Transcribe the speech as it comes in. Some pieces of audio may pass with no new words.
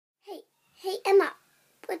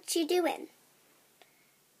what you doing?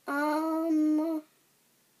 You're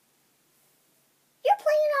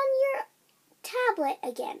playing on your tablet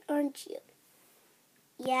again, aren't you?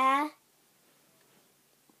 Yeah.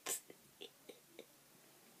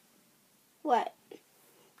 What?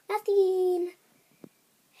 Nothing.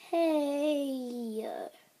 Hey,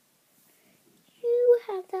 you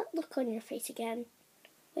have that look on your face again.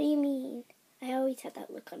 What do you mean? I always have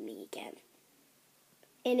that look on me again.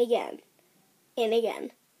 And again. And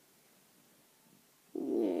again.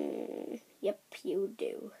 Yep, you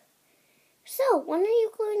do. So, when are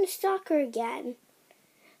you going to soccer again?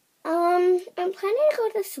 I'm planning to go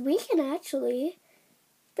this weekend, actually.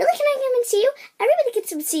 Really, can I come and see you? Everybody gets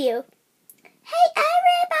to see you. Hey,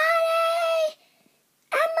 everybody!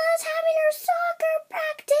 Emma's having her soccer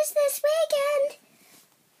practice this weekend.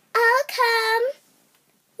 I'll come.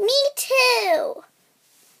 Me too.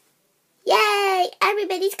 Yay,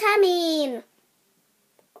 everybody's coming.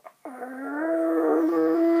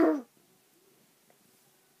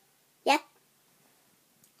 Yeah.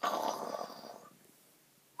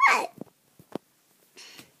 What?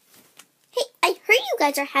 Hey, I heard you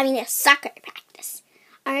guys are having a soccer practice.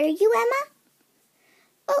 Are you, Emma?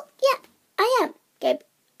 Oh, yeah, I am, Gabe.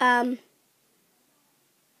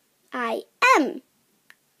 I am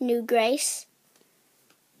New Grace.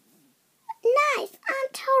 Nice, I'm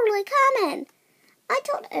totally coming. I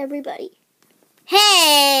told everybody.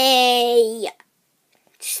 Hey!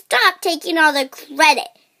 Stop taking all the credit.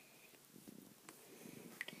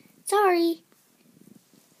 Sorry.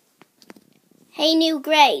 Hey, New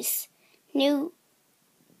Grace. New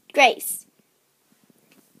Grace.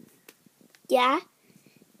 Yeah?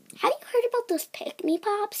 Have you heard about those Pick-Me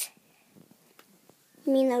Pops?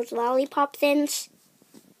 You mean those lollipop thins?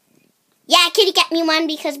 Yeah, can you get me one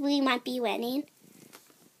because we might be winning?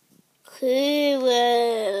 Cool.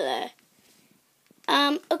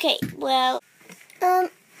 Okay, well,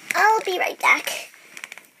 I'll be right back.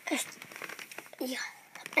 Yeah,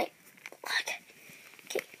 okay. Going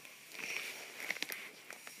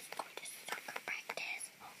to soccer practice.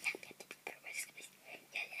 Oh,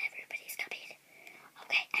 yeah, everybody's coming.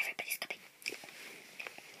 Okay, everybody's coming.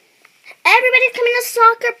 Everybody's coming to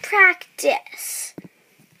soccer practice.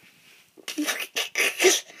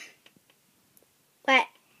 What?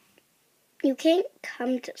 You can't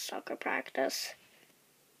come to soccer practice.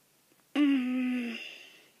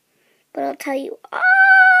 But I'll tell you all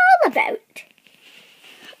about it.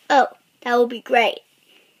 Oh, that will be great.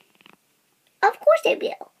 Of course I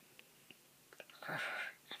will.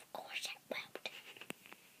 Of course I will.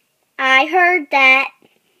 I heard that.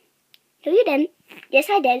 No, you didn't. Yes,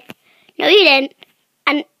 I did. No, you didn't.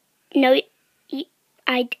 And no,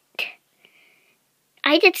 I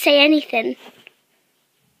didn't say anything.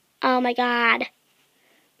 Oh my God.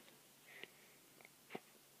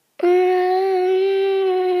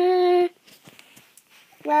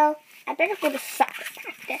 Well, I better go to soccer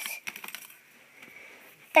practice.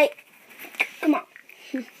 Hey, come on.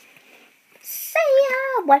 Say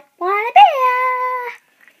what wanna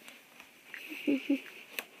be?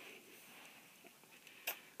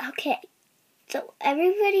 Okay, so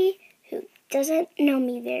everybody who doesn't know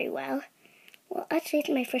me very well, actually it's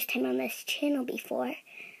my first time on this channel before.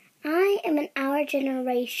 I am in our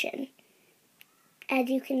generation. As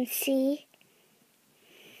you can see.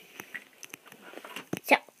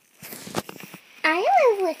 So, I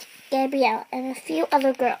live with Gabrielle and a few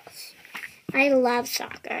other girls. I love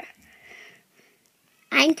soccer.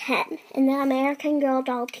 I'm 10 in the American Girl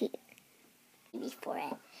doll team. Before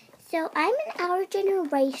it. So, I'm in our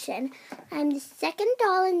generation. I'm the second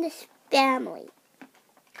doll in this family.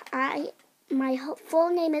 My full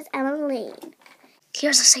name is Emmeline.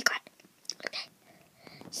 Here's a secret. Okay.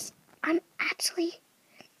 I'm actually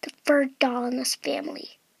the third doll in this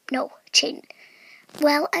family. No, cheating.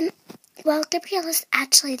 Well, Gabrielle is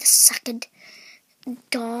actually the second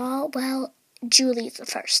doll. Well, Julie's the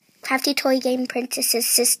first. Crafty Toy Game Princess's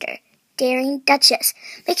sister, Daring Duchess.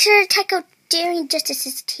 Make sure to check out Daring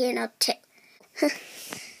Duchess's channel too.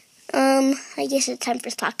 I guess it's time for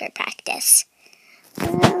soccer practice.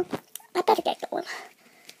 I better get going.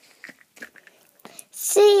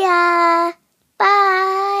 See ya.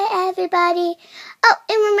 Bye, everybody. Oh,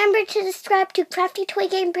 and remember to subscribe to Crafty Toy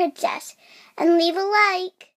Game Princess and leave a like.